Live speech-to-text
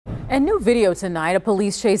And new video tonight. A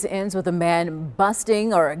police chase ends with a man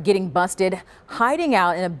getting busted, hiding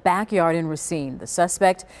out in a backyard in Racine. The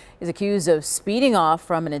suspect is accused of speeding off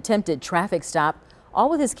from an attempted traffic stop, all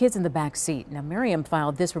with his kids in the back seat. Now, Miriam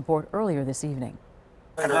filed this report earlier this evening.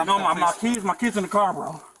 No, my kids in the car,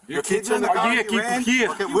 bro. Your kids in the car?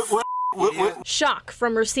 Yeah. Okay, Shock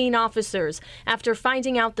from Racine officers after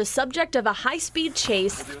finding out the subject of a high-speed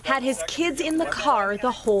chase had his kids in the car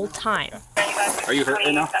the whole time. Are you hurt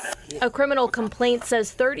right now? A criminal complaint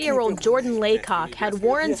says 30-year-old Jordan Laycock had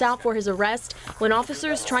warrants out for his arrest when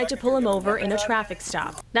officers tried to pull him over in a traffic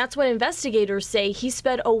stop. That's when investigators say he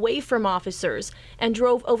sped away from officers and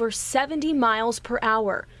drove over 70 miles per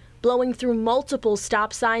hour, blowing through multiple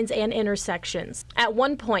stop signs and intersections. At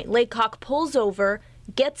one point, Laycock pulls over,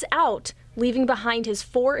 gets out, leaving behind his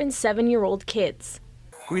 4- and 7-year-old kids.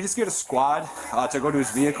 We just get a squad to go to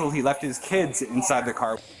his vehicle. He left his kids inside the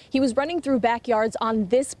car. He was running through backyards on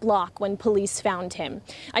this block when police found him.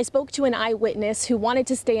 I spoke to an eyewitness who wanted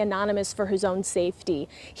to stay anonymous for his own safety.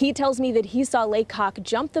 He tells me that he saw Laycock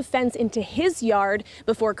jump the fence into his yard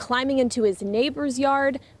before climbing into his neighbor's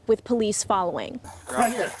yard, with police following.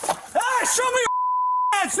 Right here. Hey, show me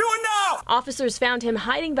your hands! Do it now! Officers found him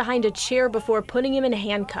hiding behind a chair before putting him in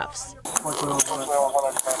handcuffs.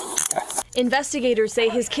 Investigators say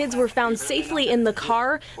his kids were found safely in the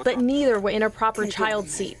car, but neither were in a proper child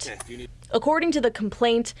seat. According to the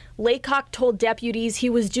complaint, Laycock told deputies he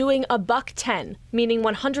was doing a $110, meaning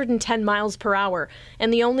 110 miles per hour,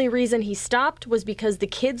 and the only reason he stopped was because the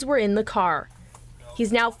kids were in the car.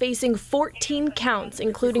 He's now facing 14 counts,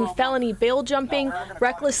 including felony bail jumping,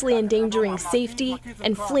 recklessly endangering safety,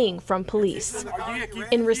 and fleeing from police.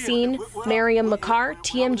 In Racine, Miriam McCarr,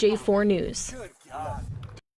 TMJ4 News.